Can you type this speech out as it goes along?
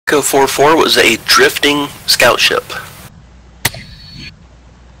Echo 4-4 was a drifting scout ship.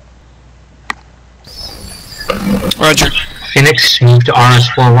 Roger. Phoenix, move to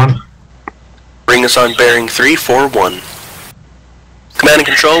RS-41. Bring us on bearing 341. Command and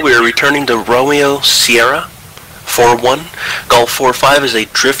Control, we are returning to Romeo Sierra 41. Golf 45 is a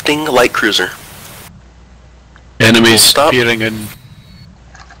drifting light cruiser. Enemies appearing in...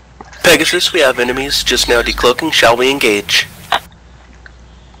 Pegasus, we have enemies just now decloaking. Shall we engage?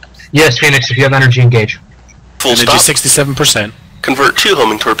 Yes, Phoenix, if you have energy, engage. Full Energy stop. 67%. Convert 2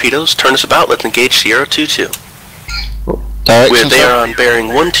 homing torpedoes. Turn us about. Let's engage Sierra 22. Direction, They are on bearing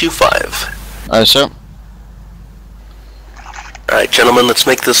 125. Aye, sir. Alright, gentlemen, let's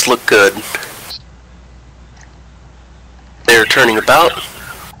make this look good. They're turning about.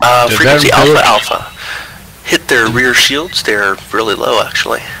 Frequency Alpha. Hit their rear shields. They're really low,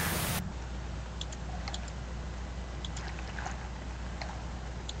 actually.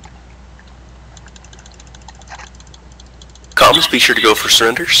 Comms, be sure to go for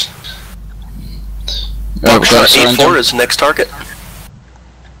surrenders. Foxtrot 8-4 is next target.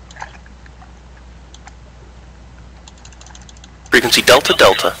 Frequency Delta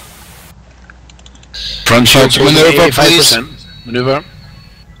Delta. Front shields maneuver, please. Maneuver.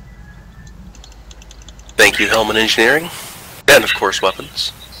 Thank you, Hellman Engineering. And of course,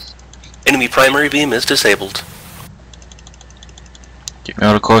 weapons. Enemy primary beam is disabled. Get me a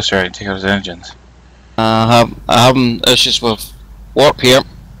little closer, I can take out his engines. I have issues with warp here.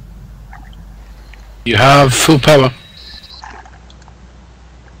 You have full power.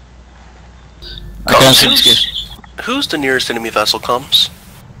 I can't see this. Who's the nearest enemy vessel, comms?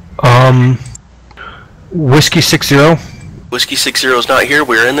 Whiskey 60. Whiskey 60 is not here,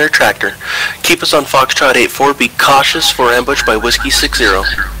 we're in their tractor. Keep us on Foxtrot 8-4, be cautious for ambush by Whiskey 60.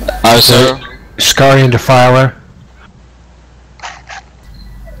 Aye, sir. Scarian Defiler.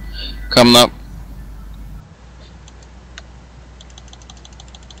 Coming up.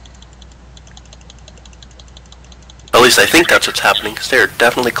 At least I think that's what's happening, because they're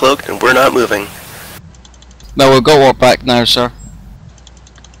definitely cloaked and we're not moving. No, we'll go warp back now, sir.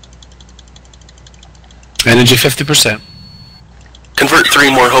 Energy 50%. Convert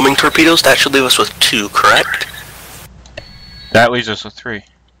 3 more homing torpedoes, that should leave us with 2, correct? That leaves us with 3.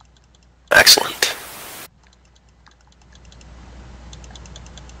 Excellent.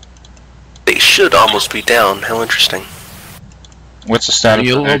 They should almost be down, how interesting. What's the status?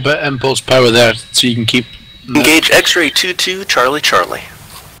 You a little bit impulse power there, so you can keep... Engage X-ray 22, Charlie Charlie.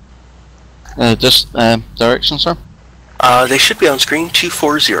 Direction, sir? They should be on screen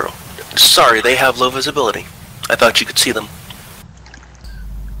 240. Sorry, they have low visibility. I thought you could see them.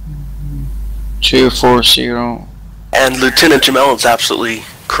 240. And Lieutenant Jamel is absolutely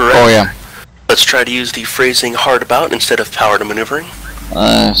correct. Oh, yeah. Let's try to use the phrasing hard about instead of power to maneuvering.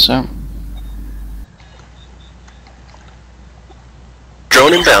 Sir.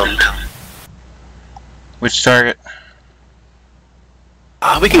 Drone inbound. Which target?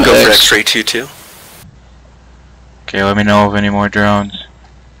 We can go for X-ray 22. Okay, let me know of any more drones.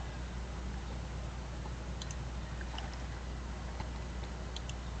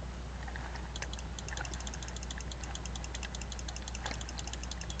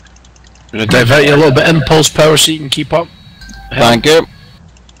 I'm going to divert you a little bit impulse power so you can keep up. Thank you.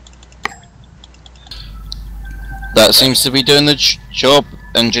 That seems to be doing the job,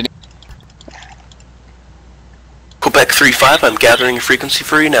 engineer. Quebec 3-5, I'm gathering a frequency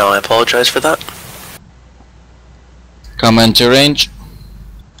for you now. I apologize for that. Come into range.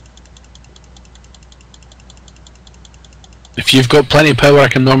 If you've got plenty of power, I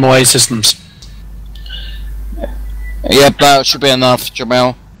can normalize systems. Yep, that should be enough,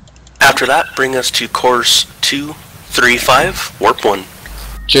 Jamel. After that, bring us to course 235, warp 1.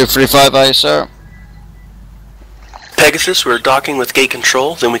 235, aye, sir. Pegasus, we're docking with gate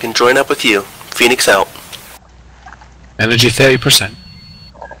control, then we can join up with you. Phoenix out. Energy 30%.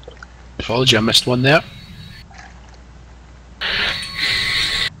 Apology, I missed one there.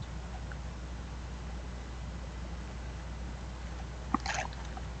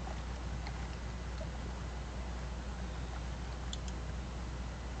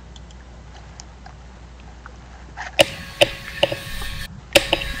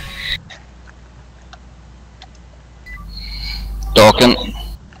 Docking.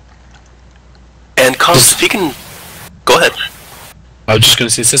 And comms, if you can... Go ahead. I was just going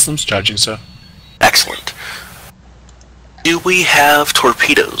to say systems charging, sir. Excellent. Do we have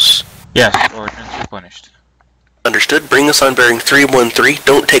torpedoes? Yes, ordnance replenished. Understood. Bring us on bearing 313.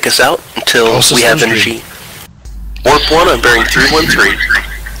 Don't take us out until we have energy. Warp 1 on bearing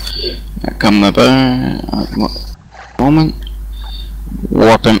 313. Coming about. Moment.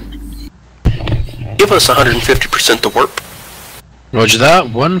 Warping. Give us 150% to warp. Roger that.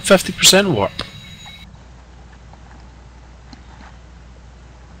 150% warp.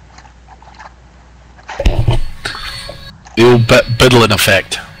 The old biddling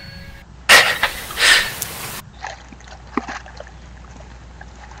effect.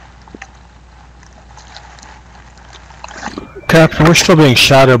 Captain, we're still being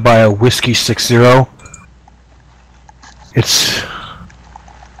shadowed by a Whiskey 60. It's...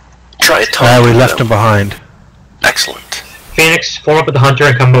 Try to talk we to left them. him behind. Excellent. Phoenix, form up with the Hunter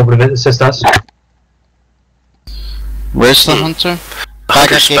and come over to assist us. Where's the hunter?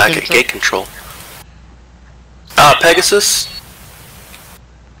 Hunter's Gate back at control? gate control. Pegasus,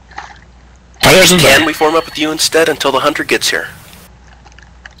 Fires in can there. we form up with you instead until the Hunter gets here?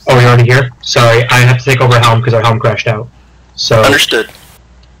 Oh, you're already here? Sorry, I have to take over helm because our helm crashed out. So, Understood.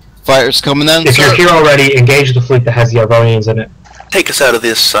 Fighters coming in. if sir. you're here already, engage the fleet that has the Arvonians in it. Take us out of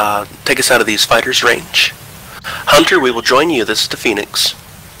this. Take us out of these fighters' range. Hunter, we will join you. This is the Phoenix.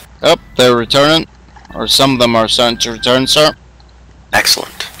 Up, they're returning. Or some of them are starting to return, sir.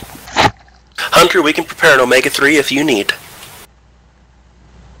 Excellent. Hunter, we can prepare an Omega-3 if you need.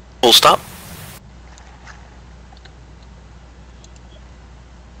 Full stop.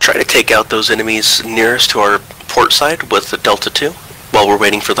 Try to take out those enemies nearest to our port side with the Delta-2 while we're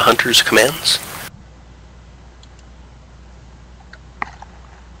waiting for the Hunter's commands.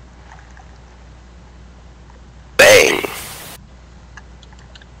 Bang.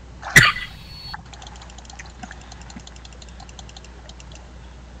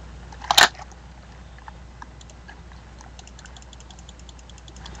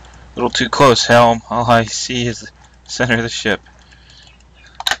 A little too close, Helm. All I see is the center of the ship.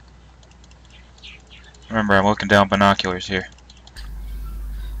 Remember, I'm looking down binoculars here.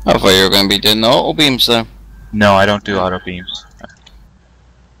 I thought you were going to be doing the auto beams there. No, I don't do auto beams.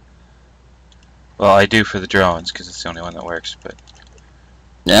 Well, I do for the drones, because it's the only one that works, but...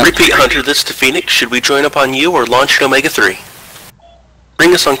 Yeah. Repeat, Hunter, this to Phoenix. Should we join up on you or launch an Omega-3?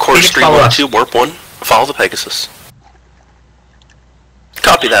 Bring us on course Phoenix, follow us. 312, warp 1. Follow the Pegasus.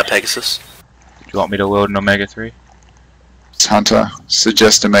 Copy that, Pegasus. Do you want me to load an Omega-3? Hunter,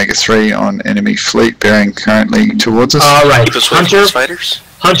 suggest Omega-3 on enemy fleet bearing currently towards us. Alright, Keep us away from Hunter, these fighters.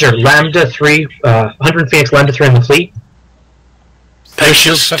 Hunter, Lambda 3, Hunter and Phoenix, Lambda 3 in the fleet.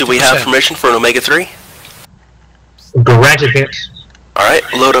 Pegasus, do we have 50%. permission for an Omega-3? Granted, Phoenix. Alright,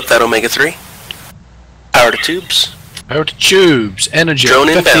 load up that Omega-3. Power to tubes. Power to tubes. Energy. Drone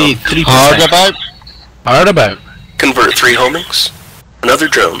inbound. 53%. Hard about. Hard about. Convert 3 homings. Another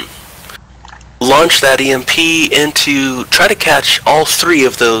drone. Launch that EMP into... Try to catch all 3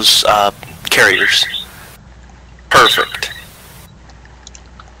 of those carriers. Perfect.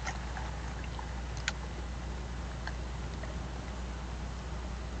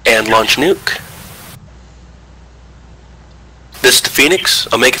 And launch nuke. This to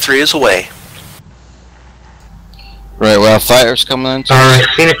Phoenix. Omega-3 is away. Right, well, fighters coming in. Alright,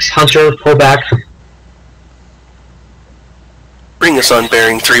 Phoenix, Hunter, pull back. Bring us on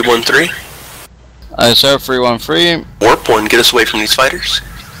bearing 313. Sir, 313. Warp 1, get us away from these fighters.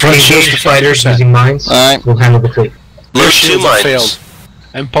 Front shields Engage to fighters 50%. using mines. Alright. We'll handle the fleet. Rear Load 2 shields have mines. failed.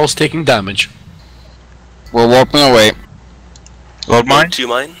 Impulse taking damage. We're warping away. Load mine? Load 2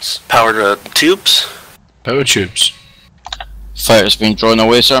 mines. Power to tubes. Power tubes. Fighters being drawn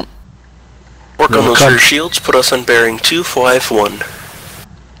away, sir. Work on We'll those come. rear shields. Put us on bearing 251.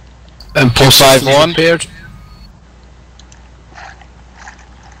 Impulse 251. repaired.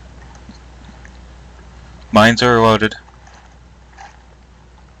 Mines are loaded.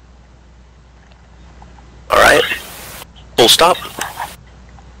 Alright. Full stop.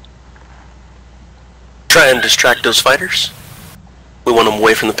 Try and distract those fighters. We want them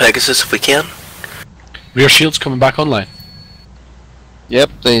away from the Pegasus if we can. Rear shields coming back online. Yep,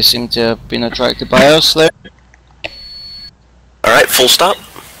 they seem to have been attracted by us there. Alright, full stop.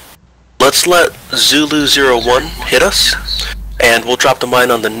 Let's let Zulu 01 hit us, and we'll drop the mine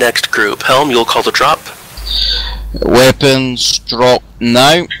on the next group. Helm, you'll call the drop. Weapons drop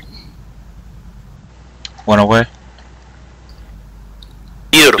now. One away.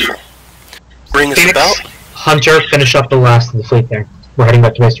 Beautiful. Bring us Phoenix, about. Hunter, finish up the last of the fleet there. We're heading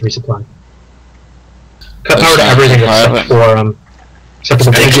back to base to resupply. Cut power to That's everything not except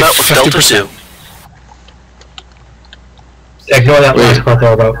for the Take base. them out with Delta 50%. 2. Ignore that last Wait. part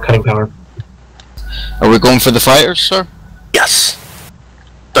there about cutting power. Are we going for the fighters, sir? Yes.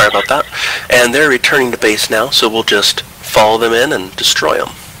 Sorry about that. And they're returning to base now, so we'll just follow them in and destroy them.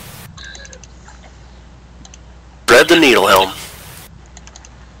 Thread the needle, Helm.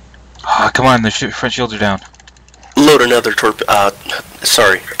 Ah, come on, the front shields are down. Load load another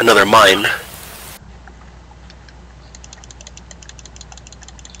another mine.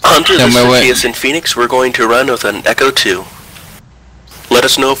 Hunter, this is TSN Phoenix. We're going to run with an Echo 2. Let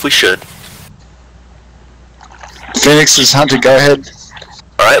us know if we should. Phoenix is Hunter, go ahead.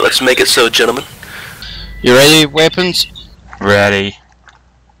 Alright, let's make it so, gentlemen. You ready, weapons? Ready.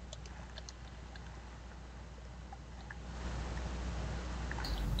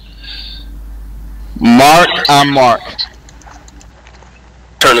 Mark on mark.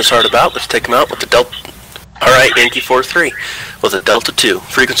 Turn this hard about. Let's take him out with the Delta. Alright, Yankee 4-3 with a Delta 2.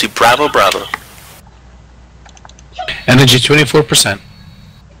 Frequency Bravo Bravo. Energy 24%.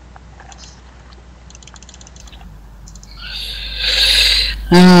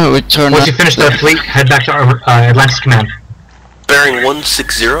 Return. Once you finish the fleet, head back to our Atlantis Command. Bearing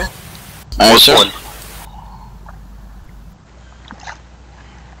 160. Aye, sir. 1.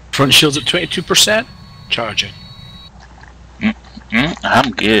 Front shields at 22%. Charging.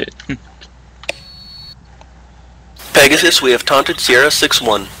 I'm good. Pegasus, we have taunted Sierra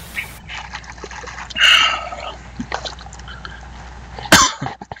 6-1.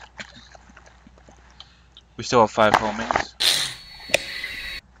 We still have 5 homings.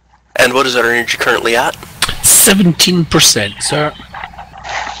 And what is our energy currently at? 17%, sir.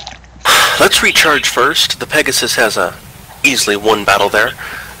 Let's recharge first. The Pegasus has a easily 1 battle there.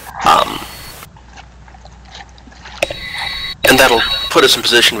 And that'll put us in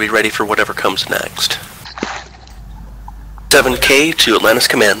position to be ready for whatever comes next. 7K to Atlantis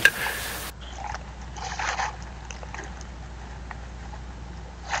Command.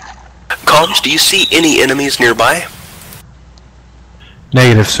 Comms, do you see any enemies nearby?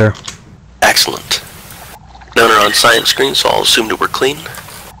 Negative, sir. Excellent. None are on science screen, so I'll assume that we're clean.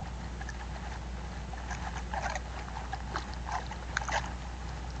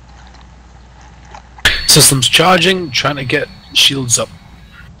 Systems charging, trying to get shields up.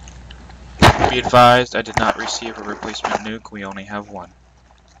 Be advised, I did not receive a replacement nuke. We only have 1.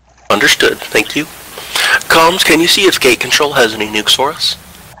 Understood, thank you. Comms, can you see if gate control has any nukes for us?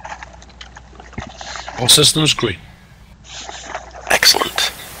 All systems green.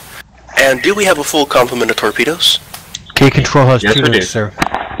 Excellent. And do we have a full complement of torpedoes? Gate control has 2 nukes, sir.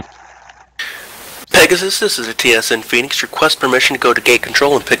 Pegasus, this is a TSN Phoenix. Request permission to go to gate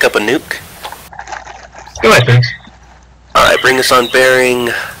control and pick up a nuke. Go ahead, Phoenix. Alright, bring us on bearing...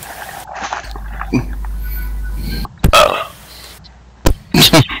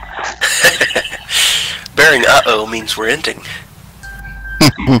 Bearing uh-oh means we're ending.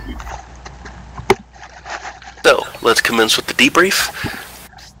 So, let's commence with the debrief.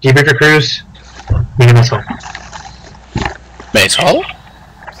 Debrief cruise. Meeting mess hall. Base hull?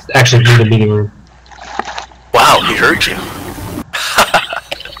 Actually, do the meeting room. Wow, he heard you.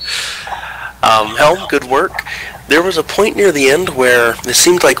 Helm, good work. There was a point near the end where it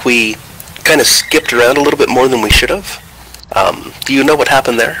seemed like we kind of skipped around a little bit more than we should have. Do you know what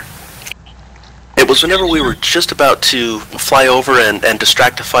happened there? It was whenever we were just about to fly over and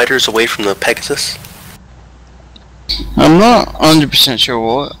distract the fighters away from the Pegasus. I'm not 100% sure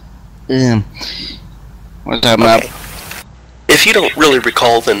what. What's that map? Okay. If you don't really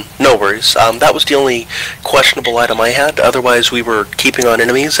recall, then no worries. That was the only questionable item I had. Otherwise, we were keeping on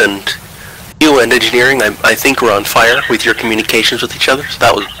enemies, and you and engineering, I think, were on fire with your communications with each other. So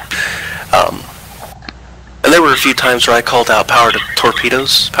that was... and there were a few times where I called out power to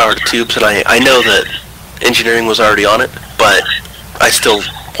torpedoes, power to tubes, and I know that engineering was already on it, but I still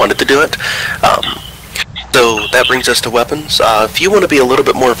wanted to do it. So that brings us to weapons. If you want to be a little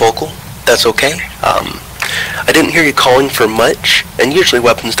bit more vocal, that's okay. I didn't hear you calling for much, and usually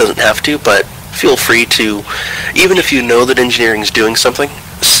weapons doesn't have to, but feel free to, even if you know that engineering is doing something,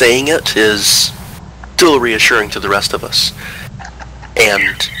 saying it is still reassuring to the rest of us,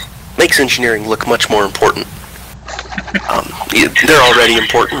 and makes engineering look much more important. They're already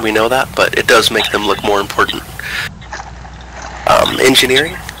important, we know that, but it does make them look more important.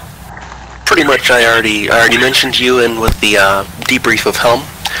 Engineering, pretty much I already mentioned you in with the debrief of Helm.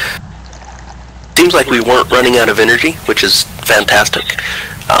 Seems like we weren't running out of energy, which is fantastic.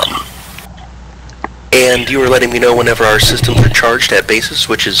 And you were letting me know whenever our systems were charged at bases,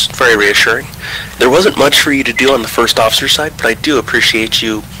 which is very reassuring. There wasn't much for you to do on the first officer side, but I do appreciate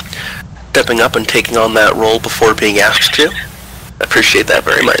you stepping up and taking on that role before being asked to. I appreciate that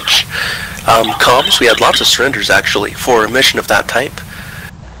very much. Comms, we had lots of surrenders actually for a mission of that type.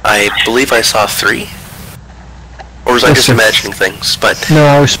 I believe I saw 3. Or was I just imagining things? But no,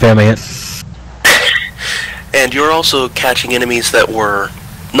 I was spamming it. And you were also catching enemies that were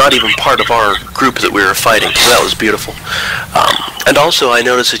not even part of our group that we were fighting, so that was beautiful. And also I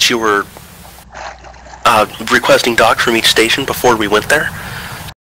noticed that you were requesting dock from each station before we went there.